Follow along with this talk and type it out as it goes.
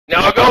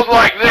Now it goes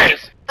like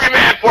this. Every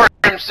man for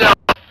himself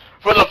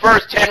for the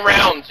first 10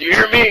 rounds. You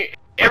hear me?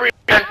 Every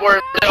man for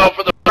himself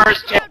for the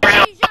first 10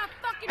 rounds.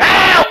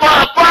 Help,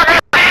 motherfucker!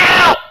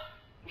 Help!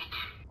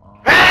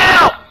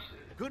 Help!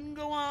 Couldn't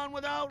go on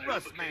without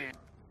Russ, man.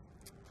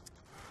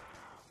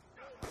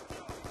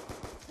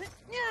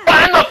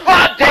 What in the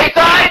fuck,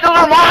 Daithi? Those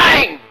are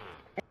mine!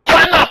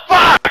 What in the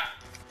fuck?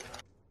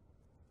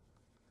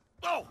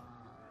 Oh!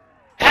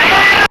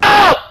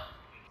 Help!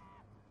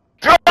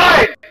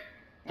 Droid!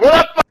 Where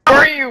the fuck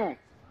are you?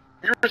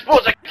 You're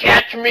supposed to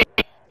catch me.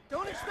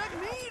 Don't expect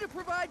me to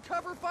provide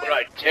cover fire. But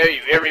I tell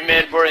you, every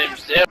man for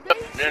himself.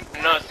 Did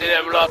I not say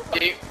that,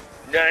 Lofty?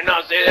 Did I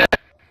not say that?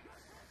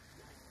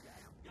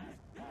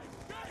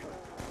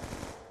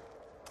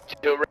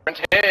 Till round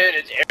 10,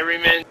 it's every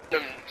man for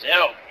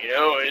himself. You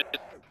know, it's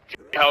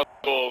how it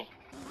goes.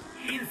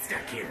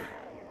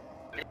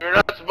 You're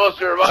not supposed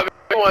to revive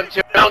everyone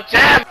till round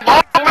 10.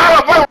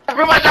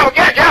 Prove myself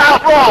again, get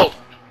house rolls.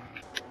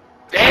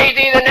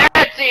 Daithi the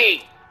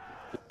Nazi.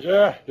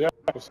 Yeah.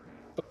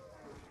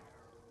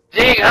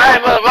 Zig high,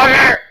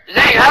 motherfucker!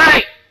 Zig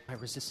high! My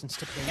resistance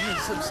to pain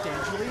is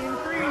substantially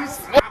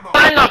increased.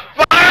 What in the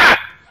fuck?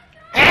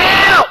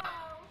 Help!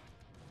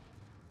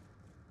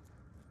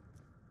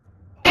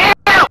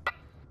 Help!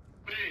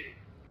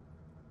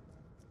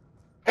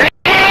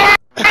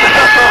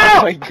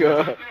 Oh my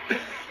god.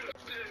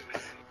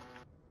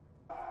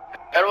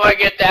 How do I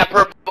get that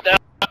purple stuff?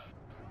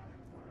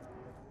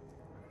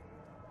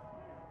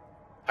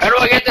 How do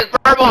I get this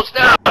purple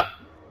stuff?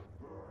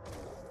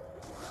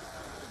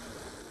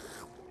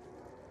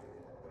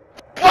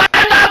 What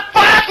in the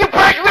fuck? You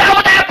pushed me out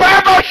with that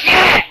purple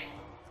shit!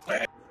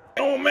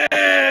 Oh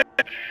man!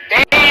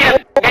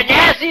 Damn! The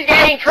Nazi's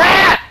getting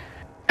trapped!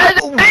 How does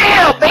it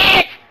feel,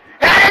 bitch?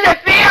 How does it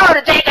feel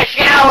to take a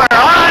shower?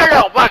 I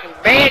don't know, fucking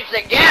bitch.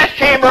 The gas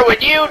chamber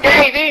with you,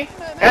 Daithi.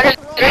 How does it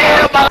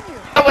feel about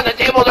when the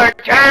tables are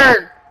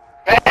turned?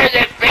 How does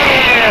it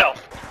feel?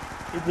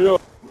 Pick me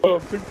up.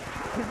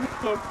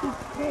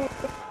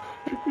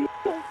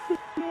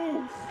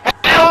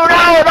 Hell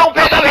no! Don't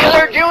pick up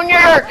Hitler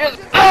Jr. Just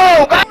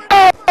go!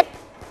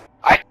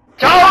 I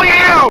told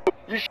you!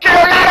 You should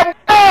have let him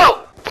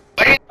go!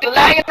 But he's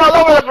lagging all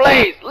over the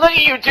place! Look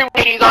at you two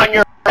ladies on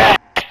your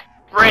back!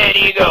 Fred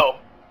Ego!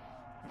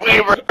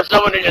 Waiting for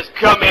someone to just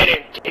come in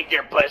and take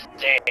your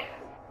pussy.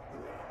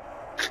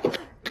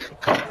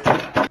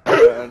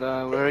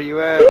 Where are you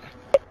at?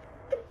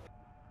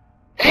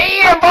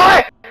 Hey, Ian,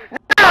 boy!